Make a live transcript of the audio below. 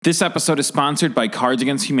This episode is sponsored by Cards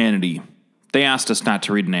Against Humanity. They asked us not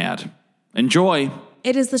to read an ad. Enjoy!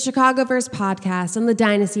 It is the Chicagoverse podcast on the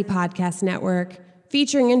Dynasty Podcast Network,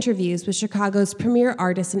 featuring interviews with Chicago's premier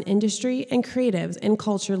artists in industry and creatives and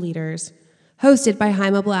culture leaders. Hosted by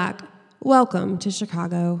Jaime Black. Welcome to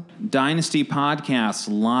Chicago. Dynasty Podcast,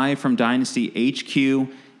 live from Dynasty HQ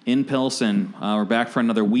in Pilsen. We're back for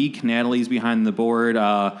another week. Natalie's behind the board,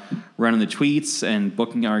 running the tweets and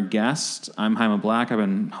booking our guests. I'm Jaime Black. I've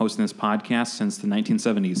been hosting this podcast since the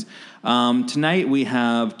 1970s. Tonight we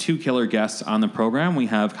have two killer guests on the program. We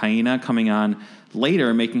have Kaina coming on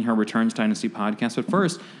later, making her return to Dynasty Podcast. But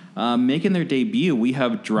first, making their debut, we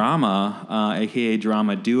have Drama, a.k.a.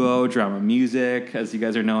 Drama Duo, Drama Music, as you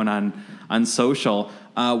guys are known on social.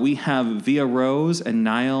 We have Via Rose and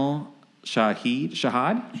Niall Shahadi.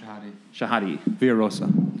 Via Rosa.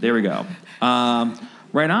 There we go.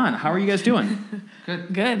 Right on. How are you guys doing?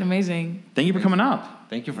 Good, amazing. Thank you for coming up.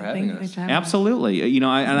 Thank you for having us. Thanks for having Absolutely. You know,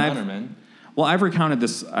 Honor, man. Well, I've recounted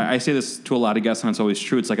this. I say this to a lot of guests, and it's always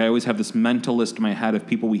true. It's like I always have this mental list in my head of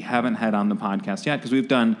people we haven't had on the podcast yet, because we've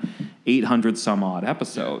done 800 some odd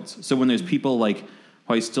episodes. So when there's people like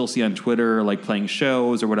who I still see on Twitter, like playing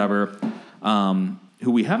shows or whatever, who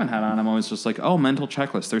we haven't had on, I'm always just like, oh, mental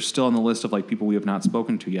checklist. They're still on the list of like people we have not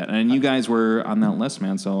spoken to yet, and you guys were on that list,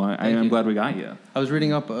 man. So I'm glad we got you. I was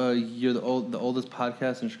reading up. You're the oldest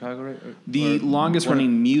podcast in Chicago, right? The longest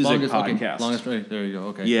running music podcast. Okay. Longest running. There you go.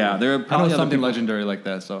 Okay. Yeah, there are I probably know something people, legendary like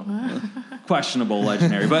that. So questionable,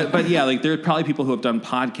 legendary, but yeah, like there are probably people who have done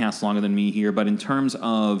podcasts longer than me here. But in terms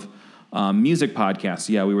of music podcasts,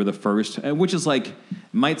 yeah, we were the first, which is like,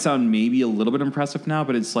 might sound maybe a little bit impressive now,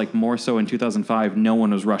 but it's like more so in 2005, no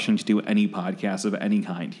one was rushing to do any podcast of any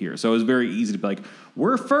kind here. So it was very easy to be like,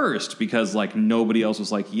 we're first, because like nobody else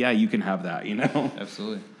was like, yeah, you can have that, you know?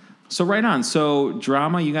 Absolutely. So right on. So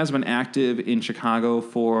Drama, you guys have been active in Chicago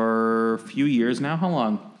for a few years now. How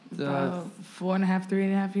long? 4.5,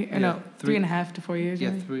 3.5 years. Yeah, No, 3.5 to 4 years. Yeah,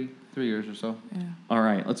 maybe. 3 years or so. Yeah. All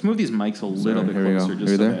right, let's move these mics a little bit here we closer. go.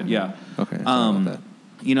 Just Are so you there? that, yeah. Okay. Sorry about that.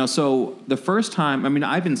 You know, so the first time, I mean,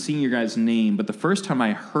 I've been seeing your guys' name, but the first time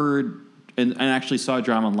I heard and actually saw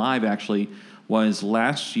Drama live actually was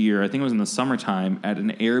last year. I think it was in the summertime at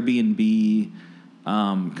an Airbnb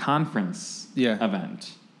conference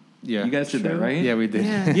event. Yeah. You guys did that, right? Yeah, we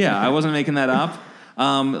did. Yeah, I wasn't making that up.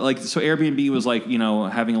 So Airbnb was like, you know,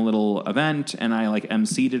 having a little event, and I like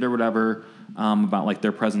emceed it or whatever about like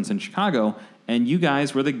their presence in Chicago, and you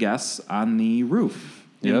guys were the guests on the roof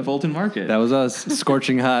in Fulton Market. That was us.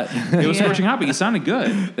 Scorching hot. It was scorching hot, but you sounded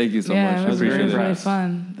good. Thank you so Yeah, much. it I was appreciate really, it. really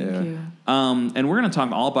fun. Thank you. And we're going to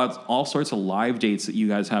talk all about all sorts of live dates that you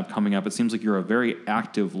guys have coming up. It seems like you're a very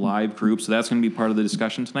active live group, so that's going to be part of the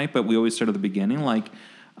discussion tonight. But we always start at the beginning, like,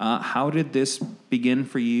 how did this begin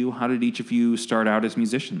for you? How did each of you start out as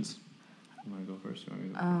musicians? You want to go first?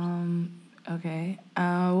 Okay.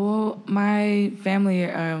 Well, my family,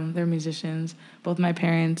 they're musicians. Both my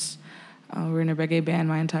parents were in a reggae band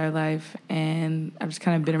my entire life, and I've just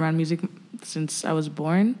kind of been around music since I was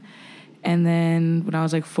born. And then when I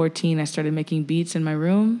was like 14, I started making beats in my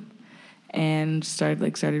room and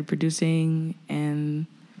started producing, and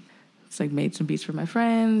it's like made some beats for my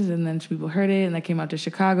friends, and then some people heard it, and I came out to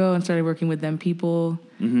Chicago and started working with them people,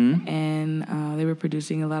 and they were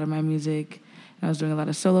producing a lot of my music, and I was doing a lot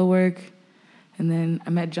of solo work. And then I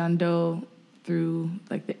met John Doe through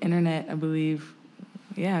like the internet, I believe.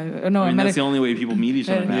 Yeah, no, I mean, met that's her. the only way people meet each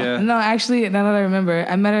other now. Yeah. No, actually, now that I remember,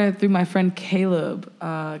 I met her through my friend Caleb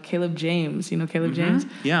James. You know Caleb James?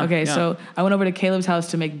 Yeah. Okay, yeah. so I went over to Caleb's house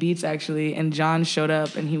to make beats, actually, and John showed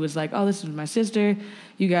up, and he was like, oh, this is my sister.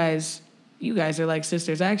 You guys are like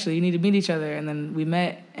sisters, actually. You need to meet each other. And then we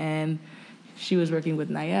met, and she was working with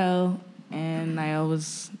Niall, and Niall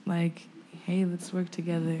was like, hey, let's work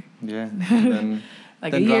together. Yeah. And then,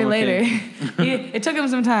 like then a year Drama later. came. It took him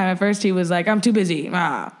some time. At first, he was like, I'm too busy. And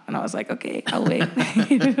I was like, okay, I'll wait.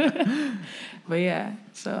 But yeah,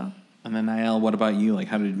 so. And then, Niall, what about you? Like,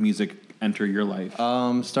 how did music enter your life?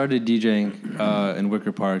 Started DJing in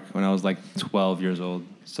Wicker Park when I was like 12 years old.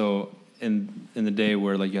 So in the day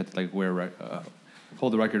where like you had to like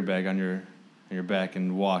hold the record bag on your back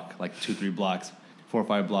and walk like 2-3 blocks, 4 or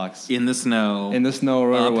 5 blocks In the snow. or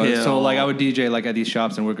wherever it was. Uphill. So like I would DJ like at these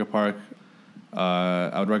shops in Wicker Park.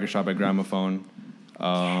 I would record shop at Gramophone.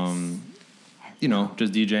 You know,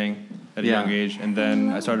 just DJing at a young age, and then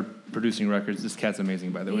I started producing records. This cat's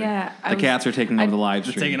amazing, by the way. Yeah. The cats are taking over the live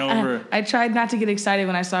stream. Taking over. I tried not to get excited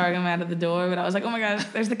when I saw him out of the door, but I was like, oh my gosh,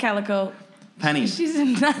 there's the calico. Penny. She's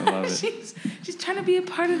she's trying to be a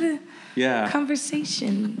part of the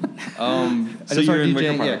conversation. So you're in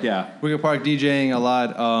Wicker Park, Wicker Park DJing a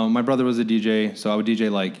lot. My brother was a DJ, so I would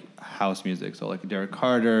DJ like house music, so like Derek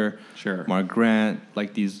Carter, Mark Grant,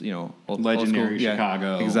 like these, legendary old school,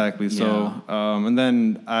 Chicago. Exactly. So, and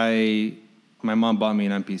then my mom bought me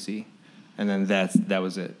an MPC, and then that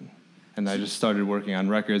was it. And I just started working on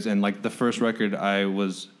records, and like the first record I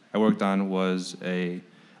worked on was the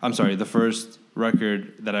first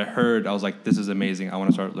record that I heard, I was like, this is amazing. I want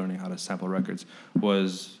to start learning how to sample records.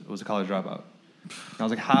 Was A College Dropout. And I was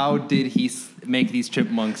like, how did he make these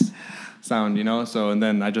chipmunks sound, So, and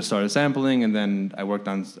then I just started sampling, and then I worked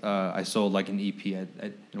on, I sold like an EP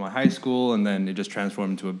in my high school, and then it just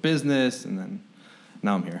transformed into a business, and then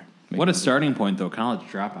now I'm here. What a starting point, though, College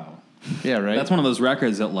Dropout. Yeah, right. That's one of those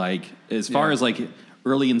records that, like, as far as like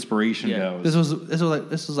early inspiration goes. This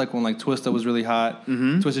was like when like Twista was really hot.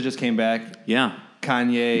 Mm-hmm. Twista just came back. Yeah.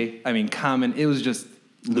 Common. It was just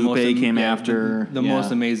Lupe came after the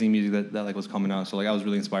most amazing music that like was coming out. So like I was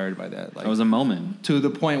really inspired by that. Like, that was a moment to the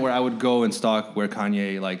point where I would go and stalk where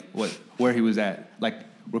Kanye where he was at, like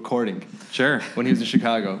recording. Sure. When he was in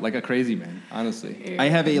Chicago, like a crazy man. Honestly, I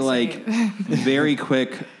have a like very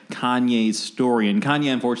quick Kanye story, and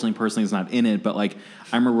Kanye unfortunately personally is not in it, but like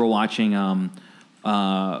I remember watching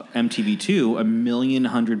MTV2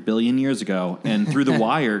 100 billion years ago, and Through the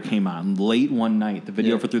Wire came on late one night. The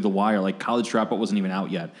video for Through the Wire, like College Dropout wasn't even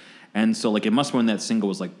out yet, and so like it must have been that single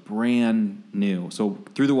was like brand new. So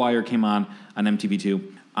Through the Wire came on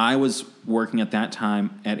MTV2. I was working at that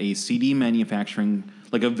time at a CD manufacturing,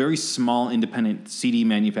 like a very small independent CD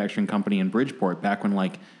manufacturing company in Bridgeport, back when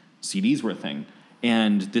like CDs were a thing.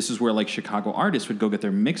 And this is where like Chicago artists would go get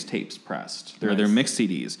their mixtapes pressed. Their mix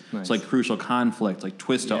CDs. Nice. So like Crucial Conflict, like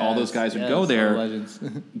Twista, all those guys would go there,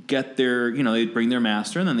 get their, they'd bring their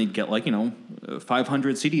master, and then they'd get like,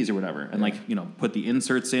 500 CDs or whatever, and like, put the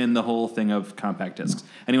inserts in, the whole thing of compact discs.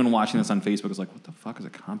 Anyone watching this on Facebook is like, what the fuck is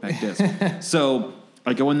a compact disc? So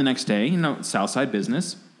I go in the next day, Southside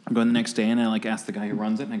business. I go in the next day and I like ask the guy who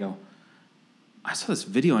runs it, and I go, I saw this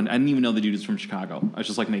video, and I didn't even know the dude was from Chicago. I was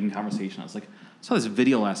just like making conversation. I was like, I saw this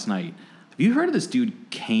video last night. Have you heard of this dude,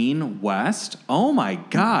 Kane West? Oh my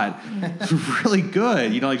God. Really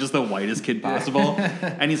good. Like just the whitest kid possible.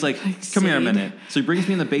 And he's like, come here a minute. So he brings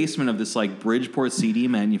me in the basement of this like Bridgeport CD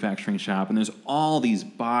manufacturing shop, and there's all these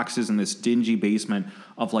boxes in this dingy basement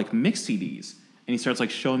of like mix CDs. And he starts like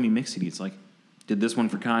showing me mix CDs. Like, did this one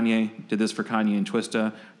for Kanye, did this for Kanye and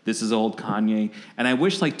Twista, this is old Kanye. And I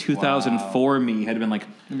wish like 2004 me had been like,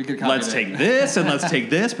 let's take this and let's take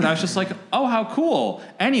this. But I was just like, oh, how cool.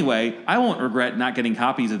 Anyway, I won't regret not getting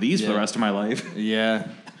copies of these for the rest of my life. Yeah.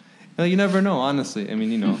 Well, you never know, honestly. I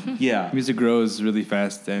mean, music grows really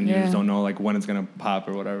fast, and you just don't know like when it's going to pop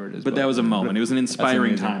or whatever it is. But that was a moment. It was an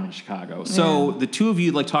inspiring time in Chicago. So the two of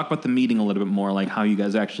you, like, talk about the meeting a little bit more, like how you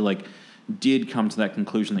guys actually like did come to that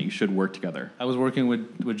conclusion that you should work together. I was working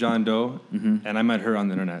with John Doe, and I met her on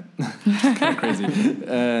the internet. It's kind of crazy.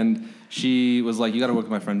 And she was like, you got to work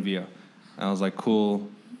with my friend Via. And I was like, cool,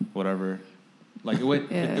 whatever. Like,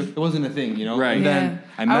 it wasn't a thing, Right. And then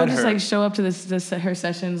I met her. I would just, like, show up to her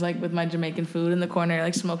sessions, like, with my Jamaican food in the corner,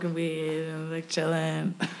 like, smoking weed and, like,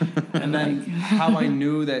 chilling. And then how I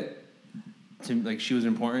knew that, she was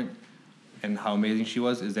important and how amazing she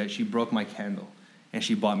was is that she broke my candle. And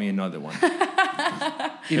she bought me another one.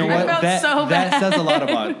 You know what? That says a lot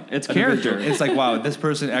about its character. It's like, wow, this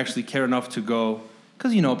person actually cared enough to go.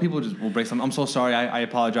 Because, people just will break something. I'm so sorry. I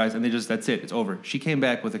apologize. And that's it. It's over. She came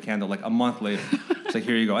back with a candle like a month later. It's like,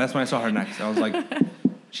 here you go. And that's when I saw her next. I was like,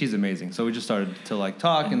 she's amazing. So we just started to like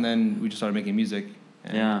talk, and then we just started making music.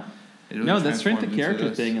 And really that strength of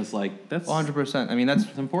character thing is like, that's 100%. I mean, that's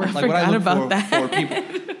important. Like what I look for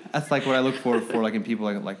people. That's like what I look for like in people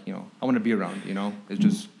like I want to be around, it's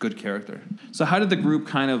just good character. So how did the group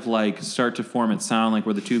kind of like start to form its sound, like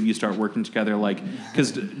where the two of you start working together, like,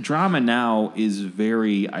 because Drama now is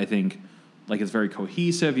very, I think, like it's very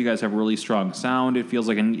cohesive. You guys have a really strong sound, it feels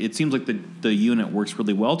like, and it seems like the unit works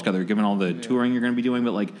really well together given all the touring you're going to be doing.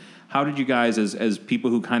 But like, how did you guys as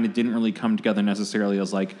people who kind of didn't really come together necessarily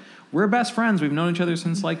as like, we're best friends, we've known each other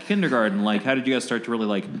since like kindergarten, like how did you guys start to really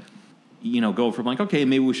like go from like, okay,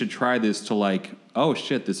 maybe we should try this to like, oh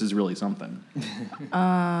shit, this is really something?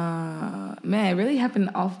 Man, it really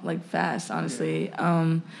happened off like fast, honestly.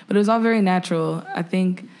 But it was all very natural. I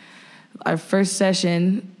think our first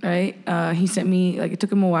session, right? He sent me, like, it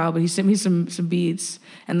took him a while, but he sent me some beats.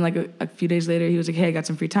 And like a few days later, he was like, hey, I got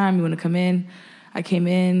some free time. You want to come in? I came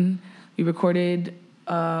in. We recorded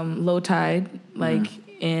Low Tide, like,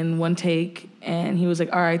 in one take, and he was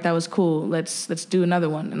like, all right, that was cool. Let's do another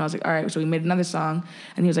one. And I was like, all right. So we made another song,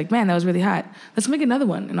 and he was like, man, that was really hot. Let's make another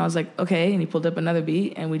one. And I was like, okay. And he pulled up another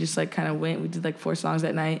beat, and we just like kind of went. We did like 4 songs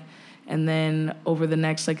that night. And then over the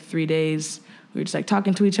next like 3 days, we were just like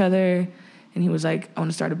talking to each other. And he was like, I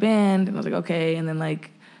want to start a band. And I was like, okay. And then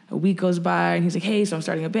like a week goes by, and he's like, hey, so I'm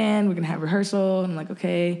starting a band. We're going to have rehearsal. And I'm like,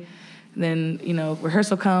 okay. And then,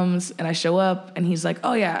 rehearsal comes, and I show up, and he's like,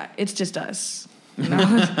 oh, yeah, it's just us. And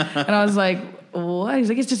I was like, what? He's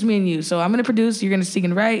like, it's just me and you. So I'm going to produce, you're going to sing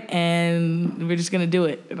and write, and we're just going to do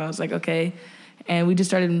it. And I was like, okay. And we just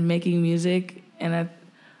started making music. And I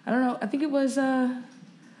don't know, I think it was, what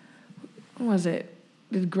was it?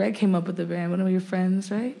 Did Greg came up with the band? One of your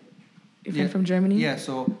friends, right? Your friend from Germany? Yeah,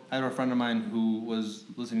 so I had a friend of mine who was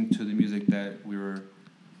listening to the music that we were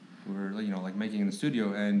making in the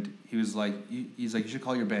studio, and he was like, he's like, you should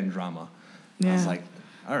call your band Drama. Yeah. I was like,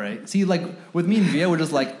 all right. See, like with me and Via, we're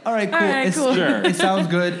just like, all right, cool. All right, cool. Sure. It sounds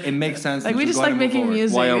good. It makes sense. Like we just like making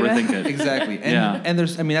music. Why overthink it? Exactly. And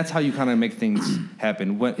that's how you kind of make things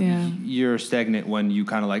happen. You're stagnant when you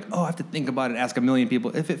kind of like, oh, I have to think about it, ask a million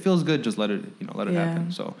people. If it feels good, just let it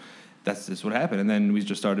happen. So that's just what happened. And then we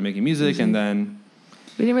just started making music, and then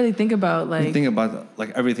we didn't really think about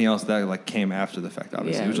everything else that like came after the fact.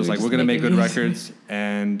 Obviously, yeah, it was just like we're gonna make good records,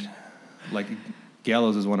 and like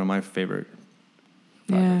Gallows is one of my favorite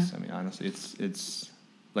projects. I mean, honestly, it's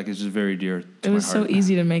just very dear to my heart. It was so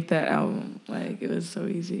easy to make that album. Like, it was so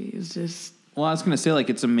easy. It was just... Well, I was going to say, like,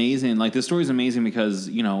 it's amazing. Like, this story's amazing because,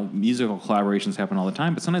 musical collaborations happen all the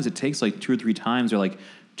time, but sometimes it takes, like, 2 or 3 times or, like,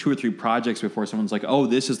 2 or 3 projects before someone's like, oh,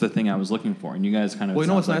 this is the thing I was looking for. And you guys kind of...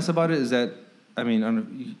 Well, what's nice about it is that, I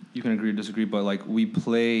mean, you can agree or disagree, but, like, we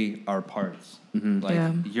play our parts. Mm-hmm.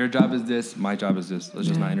 Like, your job is this, my job is this. Let's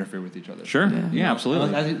just not interfere with each other. Sure. Yeah,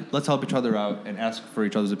 absolutely. Let's help each other out and ask for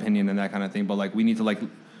each other's opinion and that kind of thing. But, like, we need to, like,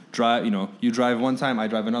 drive, you drive one time, I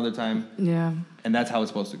drive another time. Yeah. And that's how it's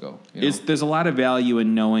supposed to go. There's a lot of value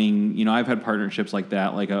in knowing, I've had partnerships like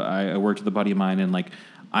that. Like, I worked with a buddy of mine, and, like,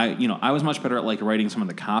 I was much better at like writing some of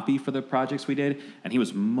the copy for the projects we did, and he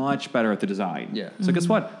was much better at the design. Yeah. So guess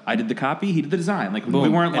what? I did the copy, he did the design. Like boom. We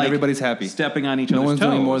weren't and like everybody's happy, stepping on each other's toes. No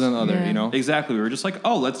one's doing more than the other, Yeah. Exactly. We were just like,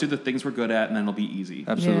 oh, let's do the things we're good at, and then it'll be easy.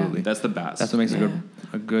 Absolutely. Yeah. That's the best. That's what makes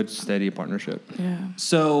a good steady partnership. Yeah.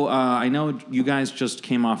 So I know you guys just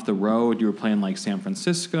came off the road. You were playing like San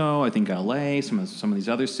Francisco, I think LA, some of these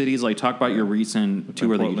other cities. Like, talk about your recent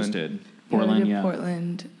tour that you just did. Portland, yeah.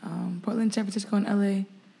 Portland, San Francisco, and LA.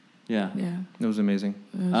 Yeah. It was amazing.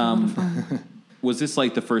 It was a lot of fun. Was this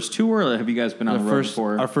like the first tour, or have you guys been on the road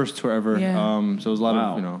before? Our first tour ever. Yeah. So it was a lot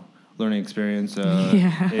of learning experience.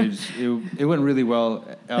 Yeah. It went really well.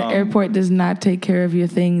 The airport does not take care of your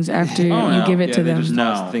things after you give it to they them. just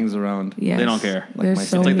toss things around. Yes. They don't care.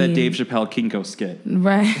 It's like that Dave Chappelle Kinko skit.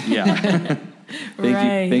 Right. Yeah.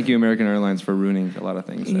 Thank you, American Airlines, for ruining a lot of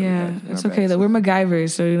things. Yeah, it's okay though. We're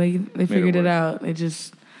MacGyvers, so like they figured it out. They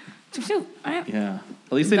just yeah.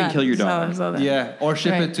 At least they didn't kill your dog. Yeah, or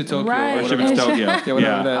ship it to Tokyo. Right. Or ship it to Tokyo. Yeah,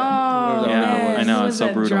 whatever that. I know, it's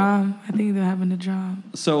so brutal. Drum? I think they're having a drum.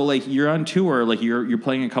 So, like, you're on tour, like, you're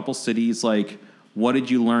playing a couple cities, like, what did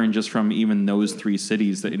you learn just from even those 3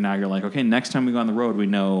 cities that now you're like, okay, next time we go on the road, we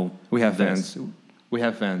know we have this. fans. We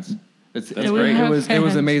have fans. It's great. It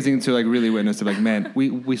was amazing to like really witness it. Like, man,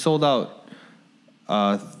 we sold out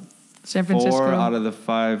San Francisco 4 out of the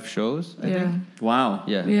 5 shows. I think. Wow.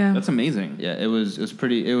 Yeah. That's amazing. Yeah, it was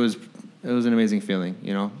an amazing feeling.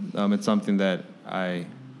 It's something that it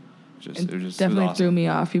definitely threw me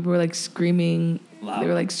off. People were like screaming. Loud. They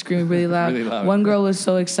were like screaming really loud. Really loud. One girl was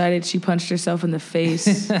so excited she punched herself in the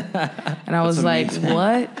face, and I was like,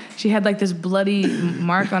 "What?" She had like this bloody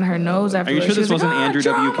mark on her nose after. Are you sure this wasn't Andrew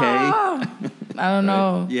WK? I don't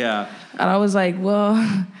know. Yeah. And I was like, "Well,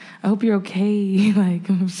 I hope you're okay." Like,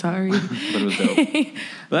 I'm sorry. But it was dope.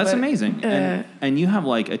 That's amazing. And you have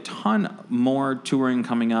like a ton more touring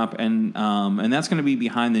coming up, and that's going to be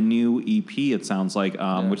behind the new EP. It sounds like,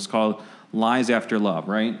 which is called Lies After Love,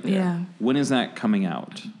 right? Yeah. When is that coming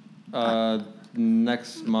out?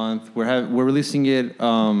 Next month. We're releasing it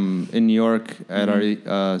in New York at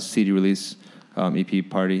our CD release EP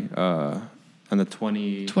party on the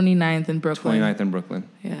 29th in Brooklyn. 29th in Brooklyn.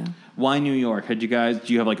 Yeah. Why New York? Do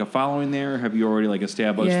you have like a following there? Have you already like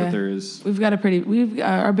established that there is? We've got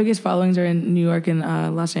our biggest followings are in New York and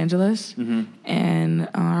Los Angeles, and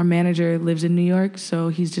our manager lives in New York, so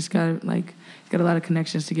he's just got a lot of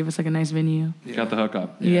connections to give us like a nice venue. You got the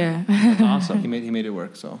hookup. Yeah. That's awesome. He made it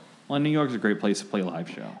work. So. Well, New York's a great place to play a live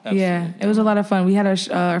show. Absolutely. Yeah, it was a lot of fun. We had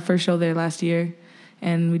our first show there last year,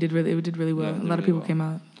 and we did really well. A lot of people came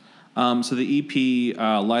out. So the EP,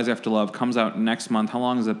 Lies After Love, comes out next month. How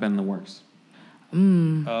long has it been in the works?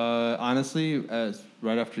 Honestly,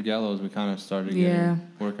 right after Gallows, we kind of started getting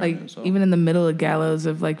work on it. So. Even in the middle of Gallows,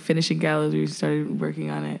 of like finishing Gallows, we started working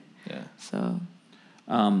on it. Yeah. So.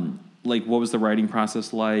 Like, what was the writing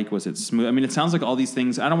process like? Was it smooth? I mean, it sounds like all these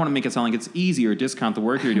things, I don't want to make it sound like it's easy or discount the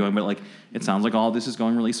work you're doing, but like, it sounds like all this is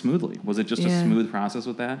going really smoothly. Was it just a smooth process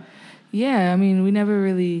with that? Yeah, I mean, we never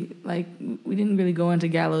really, we didn't really go into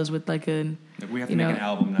Gallows with like we have to make an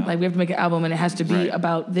album now. Like, we have to make an album and it has to be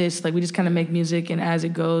about this. Like, we just kind of make music, and as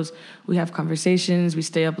it goes, we have conversations, we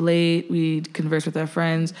stay up late, we converse with our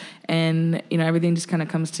friends, and, everything just kind of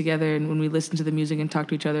comes together. And when we listen to the music and talk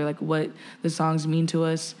to each other, like, what the songs mean to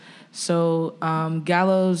us. So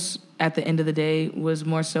Gallows, at the end of the day, was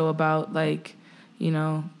more so about, like,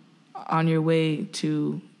 on your way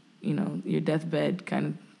to, your deathbed kind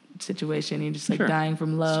of situation. You're just like dying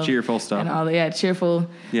from love. It's cheerful stuff. And all the cheerful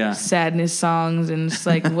sadness songs, and just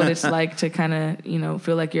like what it's like to kind of,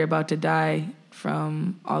 feel like you're about to die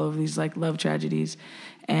from all of these like love tragedies.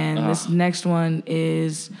 And this next one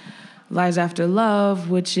is Lies After Love,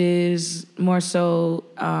 which is more so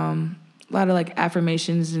a lot of like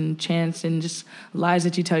affirmations and chants and just lies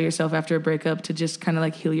that you tell yourself after a breakup to just kind of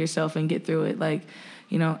like heal yourself and get through it. Like,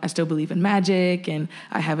 I still believe in magic, and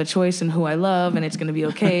I have a choice in who I love, and it's going to be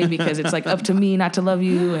okay because it's like up to me not to love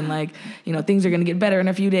you. And like, things are going to get better in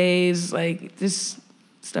a few days. Like, just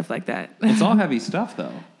stuff like that. It's all heavy stuff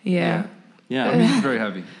though. Yeah. I mean, it's very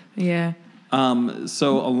heavy. Yeah.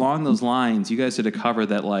 So along those lines, you guys did a cover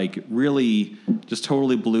that like really just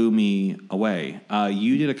totally blew me away.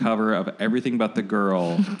 You did a cover of Everything But the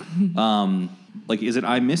Girl. Like, is it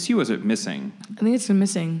I Miss You or is it Missing? I think it's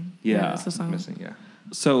Missing. Yeah. It's the song. Missing, yeah.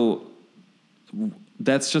 So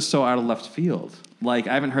that's just so out of left field. Like,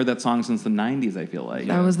 I haven't heard that song since the 90s, I feel like.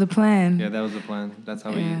 That was the plan. Yeah, that was the plan. That's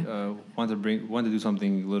how we wanted to do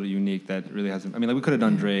something a little unique that really hasn't. I mean, like, we could have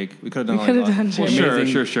done Drake. We could have done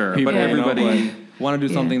Drake. Sure. People, but everybody want to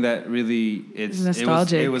do something that really it's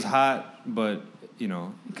nostalgic. It was hot, but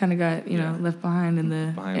kind of got left behind in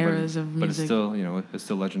the eras of music. But it's still it's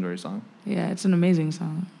still a legendary song. Yeah, it's an amazing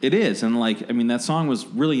song. It is, and like, I mean, that song was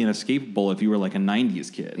really inescapable if you were like a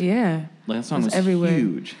 90s kid. Yeah. Like, that song was everywhere.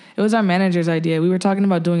 Huge. It was our manager's idea. We were talking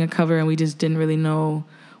about doing a cover, and we just didn't really know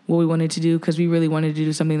what we wanted to do, because we really wanted to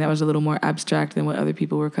do something that was a little more abstract than what other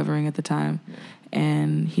people were covering at the time. Yeah.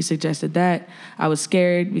 And he suggested that. I was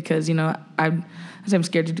scared because, I'm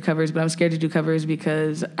scared to do covers, but I'm scared to do covers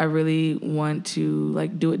because I really want to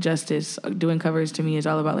like do it justice. Doing covers to me is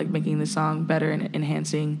all about like making the song better and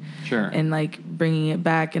enhancing, and like bringing it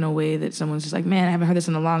back in a way that someone's just like, man, I haven't heard this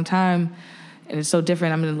in a long time, and it's so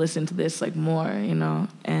different. I'm going to listen to this like more, And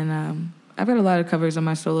I've got a lot of covers on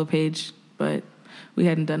my solo page, but we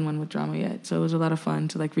hadn't done one with drama yet, so it was a lot of fun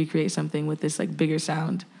to like recreate something with this like bigger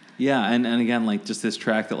sound. Yeah, and again, like, just this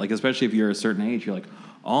track that, like, especially if you're a certain age, you're like,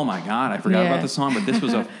 oh my God, I forgot about the song, but this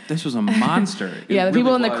was a monster. The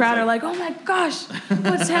people in the crowd are like, oh my gosh,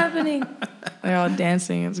 what's happening? They're all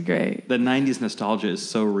dancing. It's great. The 90s nostalgia is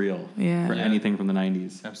so real for anything from the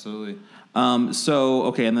 90s. Absolutely. So,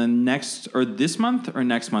 okay, and then this month or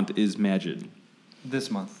next month is Majid?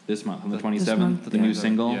 This month. On the 27th, the new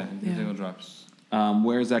single? Yeah, the single drops.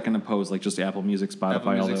 Where is that going to pose? Like, just Apple Music, Spotify,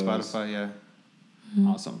 Apple Music, all those? Spotify, yeah.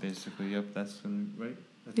 Awesome. Basically, yep, that's right.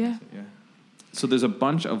 Yeah. So there's a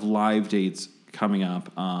bunch of live dates coming up,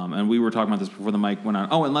 and we were talking about this before the mic went on.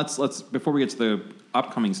 Oh, and let's before we get to the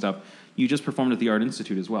upcoming stuff, you just performed at the Art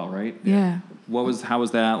Institute as well, right? Yeah. How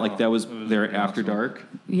was that? Like, that was there after awesome. dark?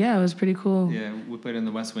 Yeah, it was pretty cool. Yeah, we played in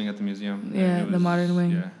the West Wing at the museum. Yeah, the modern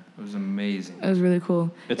wing. Yeah, it was amazing. It was really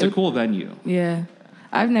cool. It's a cool venue. Yeah.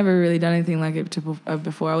 I've never really done anything like it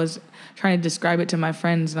before. I was trying to describe it to my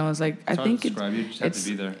friends, and I was like, You just have to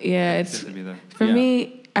be there. Yeah, you have to be there. For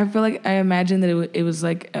me, I feel like I imagined that it was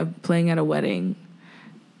like playing at a wedding.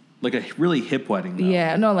 Like a really hip wedding, though.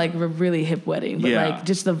 Yeah, no, like a really hip wedding. But like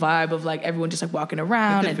just the vibe of like everyone just like walking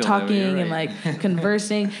around and talking and like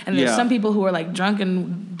conversing. And there's some people who are like drunk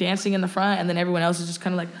and dancing in the front, and then everyone else is just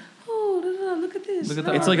kind of like, look at this.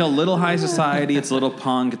 It's like a little high society. It's a little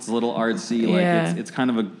punk. It's a little artsy. Like it's kind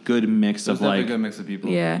of a good mix of a good mix of people.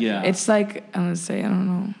 Yeah. It's like, I'm gonna say, I don't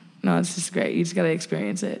know. No, it's just great. You just gotta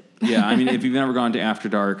experience it. Yeah, I mean, if you've never gone to After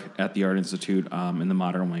Dark at the Art Institute in the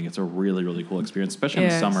Modern Wing, it's a really, really cool experience, especially in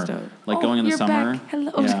the summer. Like going in the summer. Back.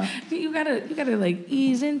 Hello. Yeah. You gotta like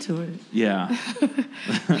ease into it. Yeah.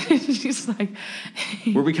 She's like,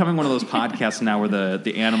 we're becoming one of those podcasts now where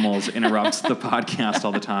the animals interrupt the podcast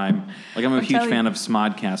all the time. Like I'm a huge fan of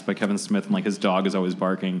Smodcast by Kevin Smith, and like his dog is always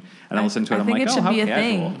barking, and I listen to it. I'm like, oh, how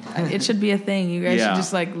casual. It should be a thing. You guys should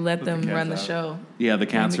just like let them run the show. Yeah, the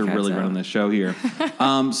cats are really running the show here.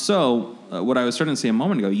 So what I was starting to say a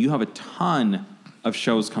moment ago, you have a ton of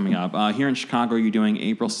shows coming up. Here in Chicago, you're doing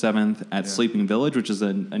April 7th at Sleeping Village, which is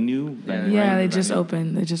a new venue. Yeah, they just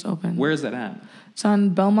opened. Where is that at? It's on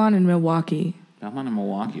Belmont in Milwaukee. Belmont in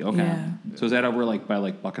Milwaukee, okay. Yeah. So is that over like by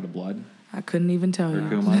like Bucket of Blood? I couldn't even tell you.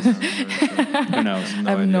 Kuma's? Who knows?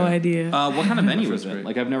 I have no idea. What kind of venue is it?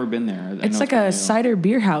 Like I've never been there. It's like a cider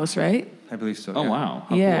beer house, right? I believe so. Oh, wow. How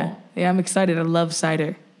cool. Yeah, I'm excited. I love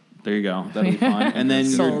cider. There you go. That'll be fun. And then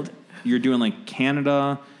you're doing like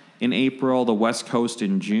Canada in April, the West Coast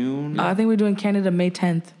in June. I think we're doing Canada May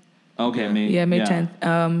 10th. Okay, May 10th.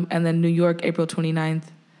 And then New York April 29th.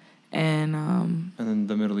 And then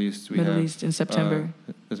the Middle East. Middle East in September.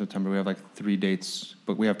 In September, we have like 3 dates.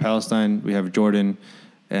 But we have Palestine, we have Jordan,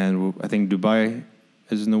 and I think Dubai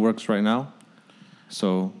is in the works right now.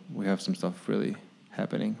 So we have some stuff really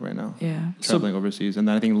happening right now. Yeah. Traveling overseas. And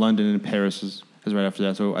then I think London and Paris is right after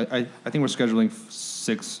that. So I think we're scheduling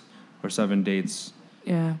 6 or 7 dates.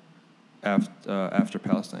 Yeah. After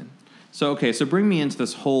Palestine. So bring me into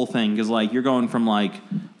this whole thing, because like you're going from like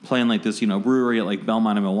playing like this, brewery at like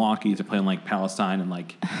Belmont and Milwaukee to playing like Palestine and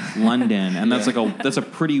like London, and that's that's a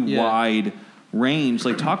pretty wide range.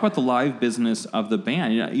 Like talk about the live business of the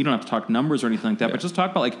band. You don't have to talk numbers or anything like that, but just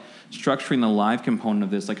talk about like structuring the live component of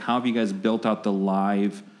this. Like how have you guys built out the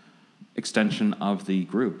live extension of the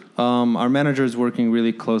group? Our manager is working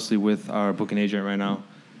really closely with our booking agent right now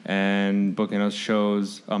and booking us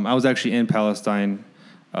shows. I was actually in Palestine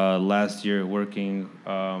last year working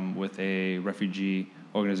with a refugee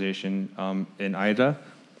organization in Ida.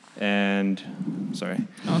 And sorry.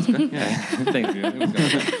 Oh, that's good. Yeah. Thank you.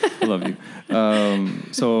 I love you.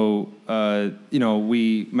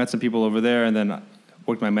 We met some people over there, and then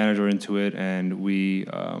worked my manager into it, and we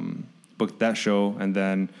booked that show. And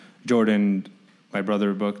then Jordan, my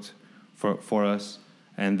brother, booked for us,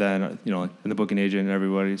 and then and the booking agent and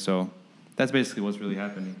everybody. So that's basically what's really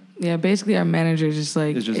happening. Yeah, basically our manager is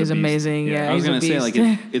amazing. Yeah, I was gonna say like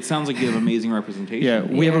it sounds like you have amazing representation. Yeah,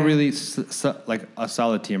 we have a really a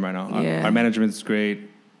solid team right now. Our management's great.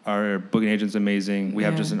 Our booking agent's amazing. We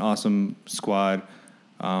have just an awesome squad.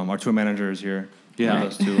 Our tour manager is here. Yeah,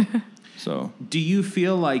 us too. So, do you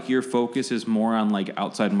feel like your focus is more on like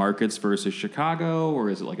outside markets versus Chicago,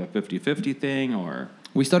 or is it like a 50-50 thing, or?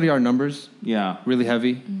 We study our numbers, really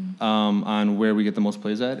heavy, on where we get the most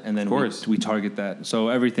plays at, and then we target that. So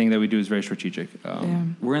everything that we do is very strategic.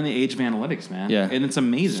 We're in the age of analytics, man. Yeah, and it's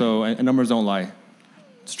amazing. So and numbers don't lie.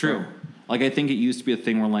 It's true. Like I think it used to be a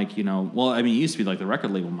thing where like it used to be like the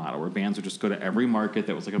record label model where bands would just go to every market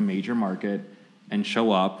that was like a major market and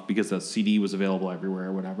show up because the CD was available everywhere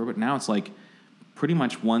or whatever. But now it's like pretty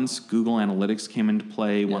much once Google Analytics came into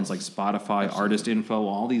play, once like Spotify, Artist Info,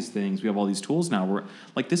 all these things, we have all these tools now. We're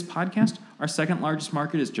like this podcast, our second largest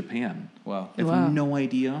market is Japan. Wow. I have no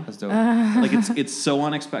idea. That's dope. Like it's so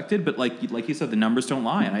unexpected, but like you said, the numbers don't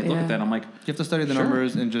lie. And I look at that and I'm like, you have to study the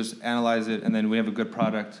numbers and just analyze it, and then we have a good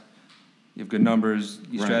product. You have good numbers,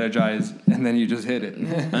 you strategize, and then you just hit it.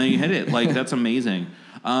 And then you hit it. Like, that's amazing.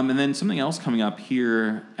 And then something else coming up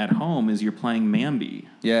here at home is you're playing Mambi.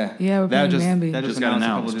 Yeah. Yeah, we're playing Mambi. That just got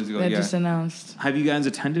announced a couple days ago. That just announced. Have you guys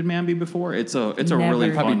attended Mambi before? It's a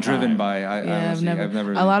really fun time. Driven by. I've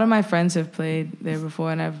never. A lot of my friends have played there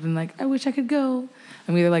before, and I've been like, I wish I could go.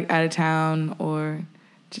 I'm either like out of town or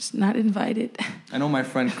just not invited. I know my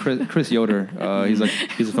friend Chris Yoder. He's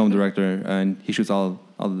a film director, and he shoots all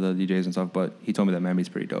the DJs and stuff. But he told me that Mambi's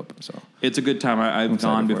pretty dope. So it's a good time. I've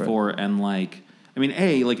gone before, and like, I mean,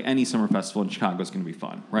 A, like any summer festival in Chicago is going to be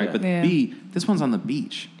fun, right? Yeah. But B, this one's on the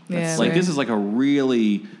beach. This is like a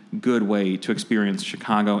really good way to experience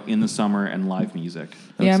Chicago in the summer and live music.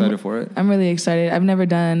 I'm excited for it. I'm really excited. I've never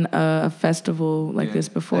done a festival like this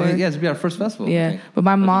before. Yeah, it's our first festival. Yeah, but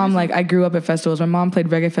my mom, like, I grew up at festivals. My mom played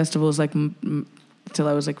reggae festivals like till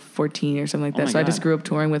I was like 14 or something like that. So I just grew up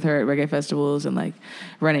touring with her at reggae festivals and like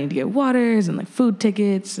running to get waters and like food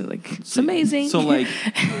tickets. And, like, it's amazing. So like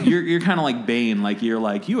you're kind of like Bane. Like you're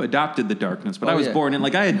like, you adopted the darkness, but I was born in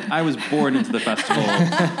like I was born into the festival.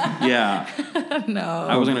 Yeah. No.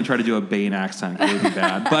 I was going to try to do a Bane accent. It would be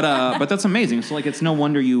bad. But that's amazing. So, like, it's no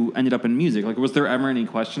wonder you ended up in music. Like, was there ever any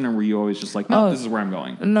question, or were you always just like, no, this is where I'm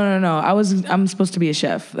going? No. I'm supposed to be a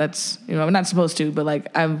chef. That's, I'm not supposed to, but,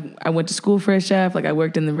 like, I went to school for a chef. Like, I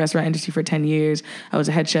worked in the restaurant industry for 10 years. I was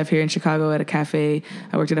a head chef here in Chicago at a cafe.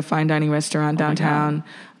 I worked at a fine dining restaurant downtown.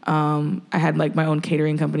 I had, like, my own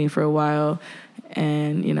catering company for a while.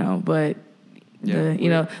 And, but...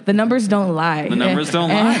 Yeah, the numbers don't lie. The numbers don't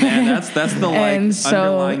lie, man. That's the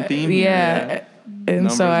underlying theme here. Yeah.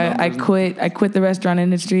 And so I quit the restaurant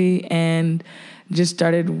industry and just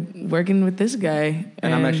started working with this guy.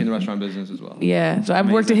 And I'm actually in the restaurant business as well. Yeah. So I've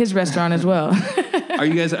worked at his restaurant as well. Are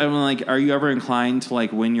you guys, are you ever inclined to,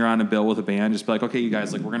 like, when you're on a bill with a band, just be like, okay, you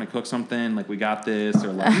guys, like, we're going to cook something, like, we got this,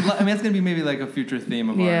 or like... I mean, it's going to be maybe like a future theme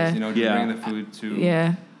of ours, to bring the food to...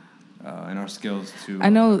 Yeah. And our skills to. I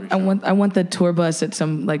know. I want the tour bus at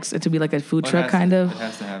some to be like a food truck kind of. It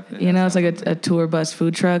has to have. It's like a tour bus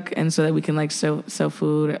food truck, and so that we can like sell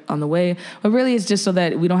food on the way. But really, it's just so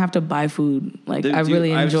that we don't have to buy food. Like I really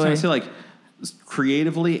enjoy. I was just gonna say, like,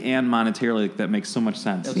 creatively and monetarily, like, that makes so much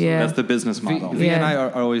sense. Yeah. That's the business model. V and I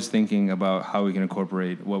are always thinking about how we can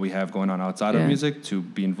incorporate what we have going on outside of music to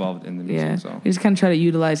be involved in the music. Yeah. So We just kind of try to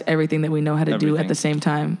utilize everything that we know how to do at the same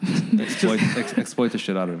time. exploit the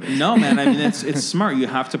shit out of it. No, man. I mean, it's smart. You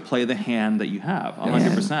have to play the hand that you have,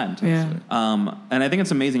 100%. Yeah. And I think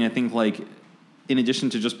it's amazing. I think, like, in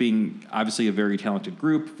addition to just being obviously a very talented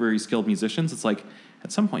group, very skilled musicians, it's like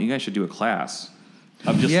at some point you guys should do a class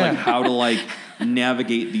of just like how to like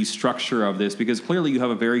navigate the structure of this, because clearly you have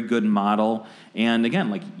a very good model, and again,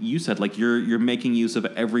 like you said, like you're making use of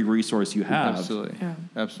every resource you have.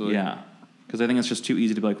 Absolutely. Yeah, because I think it's just too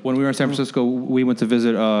easy to be like, when we were in San Francisco, we went to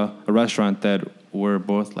visit a restaurant that we're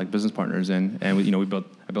both like business partners in, and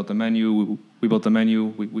I built the menu, we built the menu,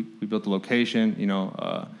 we built the location.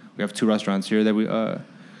 We have 2 restaurants here that we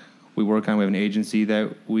work on. We have an agency that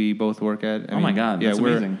we both work at. My God, that's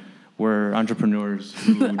amazing. We're entrepreneurs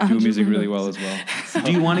who do music really well as well. So.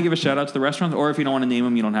 Do you want to give a shout out to the restaurants, or if you don't want to name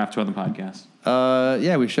them, you don't have to on the podcast?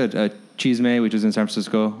 Yeah, we should. Cheese May, which is in San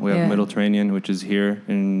Francisco. We have Mediterranean, which is here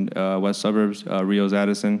in west suburbs. Rio's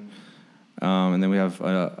Addison, and then we have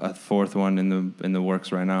a 4th one in the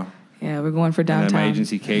works right now. Yeah, we're going for downtown. And then my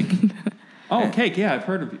agency, Cake. Cake. Yeah, I've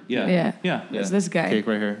heard of it. Yeah. It's this guy. Cake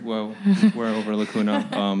right here. Well, we're over Lacuna.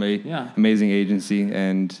 Amazing agency.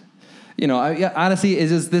 And honestly,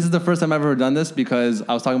 this is the first time I've ever done this, because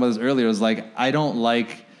I was talking about this earlier. It was like, I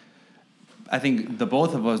think the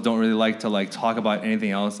both of us don't really like to like talk about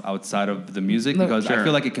anything else outside of the music, because I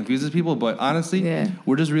feel like it confuses people. But honestly,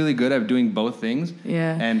 we're just really good at doing both things.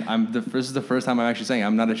 Yeah. And this is the first time I'm actually saying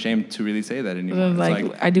I'm not ashamed to really say that anymore.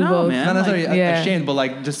 Like I do both. Man. Not necessarily ashamed, but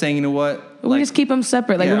like just saying, you know what? We just keep them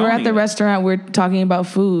separate. Like when we're at the restaurant, we're talking about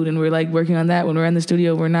food and we're like working on that. When we're in the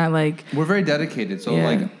studio, we're not like... We're very dedicated. So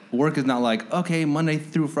like work is not like, okay, Monday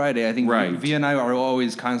through Friday. I think V and I are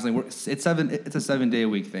always constantly work. It's a 7-day a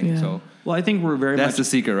week thing. Yeah. So well, I think we're that's the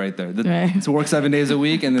secret right there. It's work 7 days a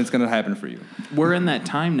week, and it's going to happen for you. We're in that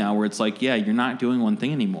time now where it's like, you're not doing one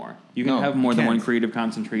thing anymore. You can have more than one creative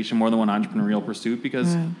concentration, more than one entrepreneurial pursuit,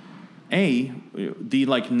 because... the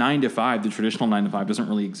like 9 to 5, the traditional 9 to 5 doesn't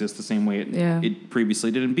really exist the same way it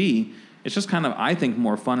previously did. And B, it's just kind of, I think,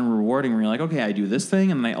 more fun and rewarding where you're like, okay, I do this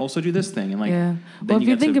thing and I also do this thing. And like, well, if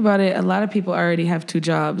you think about it, a lot of people already have 2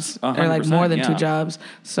 jobs or like more than 2 jobs.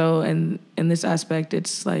 So in this aspect,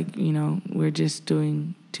 it's like, we're just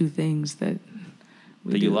doing 2 things that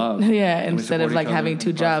you love. Yeah, instead of like having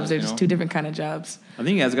 2 jobs, there's 2 different kind of jobs. I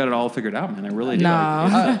think you guys got it all figured out, man. I really do. No.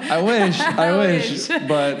 I wish,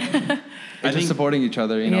 but it's just supporting each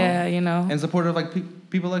other, Yeah, and supportive like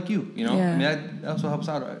people like you, Yeah. I mean, that also helps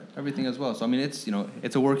out everything as well. So I mean, it's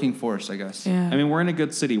it's a working force, I guess. Yeah. I mean, we're in a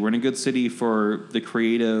good city. We're in a good city for the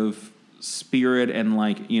creative spirit and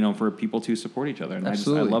like for people to support each other. And I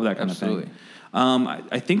love that kind of thing.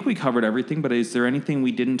 I think we covered everything, but is there anything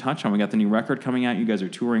we didn't touch on? We got the new record coming out. You guys are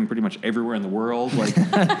touring pretty much everywhere in the world. Like,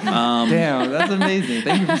 damn, that's amazing.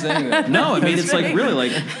 Thank you for saying that. No, I mean it's like really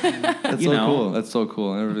like that's so cool. That's so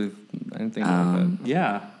cool. I didn't think about that.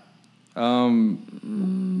 Yeah.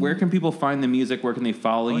 Where can people find the music? Where can they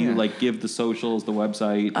follow you? Like, give the socials, the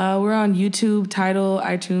website. We're on YouTube, Tidal,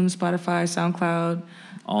 iTunes, Spotify, SoundCloud.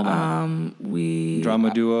 All that.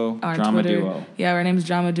 Drama Duo. Drama Duo. Yeah, our name's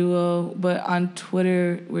Drama Duo. But on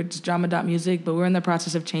Twitter, it's drama.music. But we're in the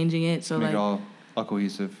process of changing it. So make it all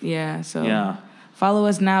cohesive. Yeah. So follow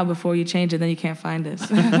us now before you change it. Then you can't find us.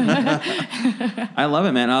 I love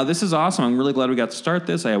it, man. This is awesome. I'm really glad we got to start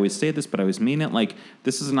this. I always say this, but I always mean it. Like,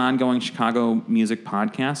 this is an ongoing Chicago music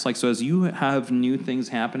podcast. Like, so as you have new things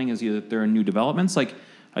happening, as there are new developments, like,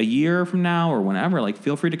 a year from now or whenever, like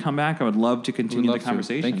feel free to come back. I would love to continue the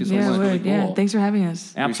conversation. Thank you so Yeah, much. would. Really Yeah, cool. thanks for having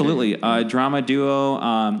us. Absolutely. Drama duo,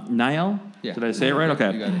 Niall. Yeah. Did I say it right?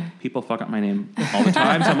 Okay. You got it. People fuck up my name all the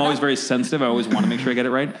time, so I'm always very sensitive. I always want to make sure I get it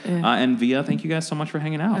right. And Via, thank you guys so much for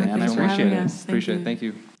hanging out, man. I Thanks for appreciate having it. us. Appreciate it. Thank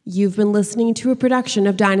you. You've been listening to a production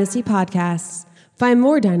of Dynasty Podcasts. Find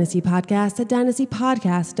more Dynasty Podcasts at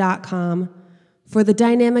dynastypodcast.com. For the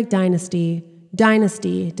dynamic dynasty,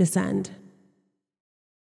 Dynasty Descend.